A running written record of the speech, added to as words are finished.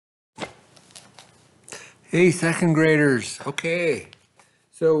Hey, second graders. Okay,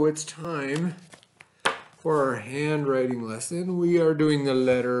 so it's time for our handwriting lesson. We are doing the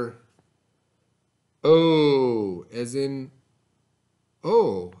letter O, as in,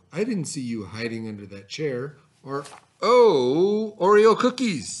 oh, I didn't see you hiding under that chair. Or, oh, Oreo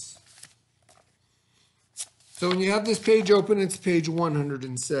cookies. So when you have this page open, it's page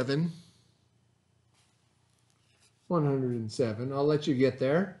 107. 107. I'll let you get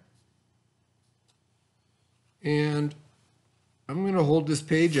there. And I'm going to hold this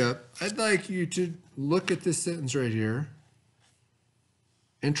page up. I'd like you to look at this sentence right here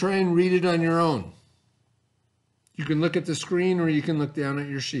and try and read it on your own. You can look at the screen or you can look down at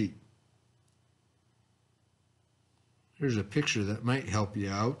your sheet. Here's a picture that might help you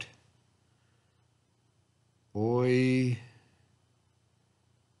out.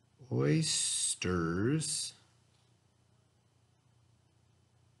 Oysters.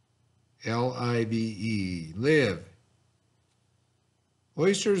 L-I-V-E. Live.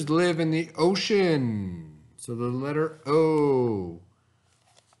 Oysters live in the ocean. So the letter O.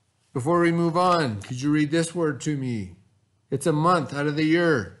 Before we move on, could you read this word to me? It's a month out of the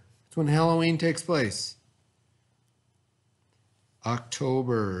year. It's when Halloween takes place.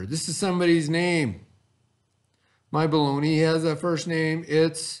 October. This is somebody's name. My baloney has a first name.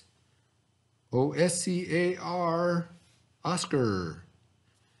 It's O-S-C-A-R, Oscar.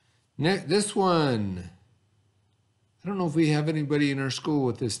 This one. I don't know if we have anybody in our school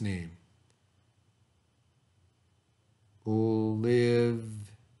with this name.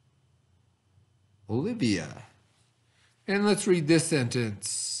 Olivia. And let's read this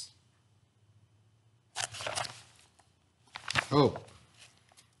sentence. Oh,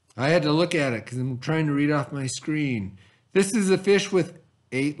 I had to look at it because I'm trying to read off my screen. This is a fish with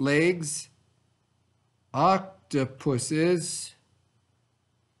 8 legs. Octopuses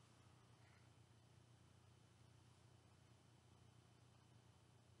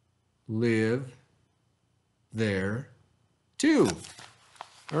live there too.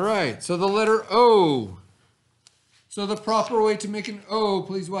 All right, so the letter O. So the proper way to make an O,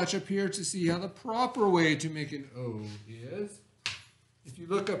 please watch up here to see how the proper way to make an O is. If you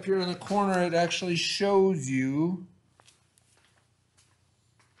look up here in the corner, it actually shows you.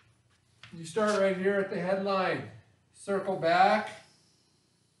 You start right here at the headline. Circle back,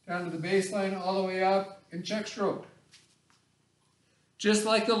 down to the baseline, all the way up, and check stroke. Just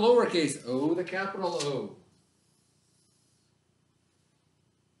like the lowercase o, the capital O.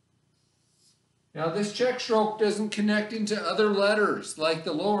 Now this check stroke doesn't connect into other letters like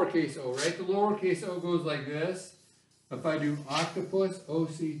the lowercase o, right? The lowercase o goes like this. If I do octopus,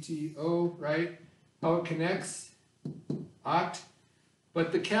 O-C-T-O, right? How it connects, oct.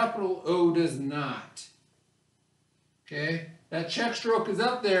 But the capital O does not. Okay? That check stroke is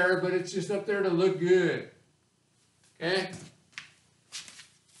up there, but it's just up there to look good. Okay?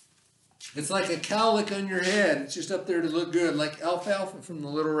 It's like a cowlick on your head. It's just up there to look good, like Alfalfa from the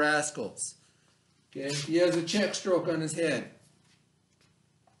Little Rascals. Okay? He has a check stroke on his head.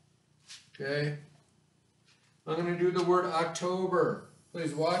 Okay? I'm going to do the word October.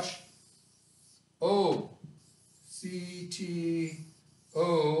 Please watch. O-C-T-O,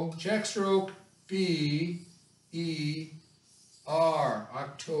 check stroke, B-E-R,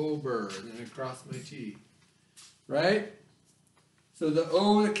 October. And then I cross my T. Right? So the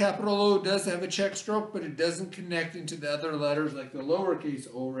O, the capital O, does have a check stroke, but it doesn't connect into the other letters like the lowercase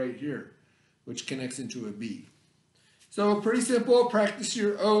o right here, which connects into a B. So pretty simple. Practice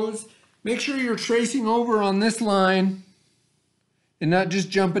your O's. Make sure you're tracing over on this line and not just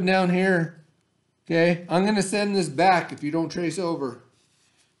jumping down here. Okay? I'm going to send this back if you don't trace over.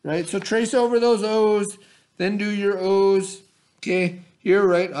 Right? So trace over those O's, then do your O's. Okay? Here,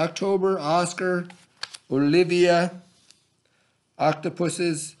 right? October, Oscar, Olivia.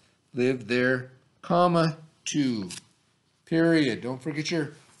 Octopuses live there, comma, too. Period. Don't forget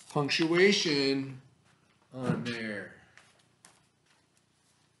your punctuation on there.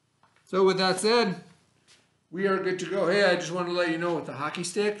 So with that said, we are good to go. Hey, I just want to let you know with the hockey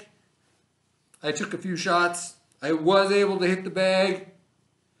stick, I took a few shots. I was able to hit the bag,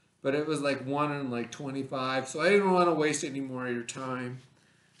 but it was like 1 in like 25. So I didn't want to waste any more of your time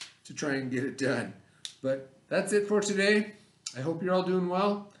to try and get it done. But that's it for today. I hope you're all doing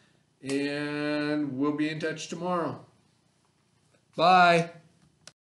well, and we'll be in touch tomorrow. Bye.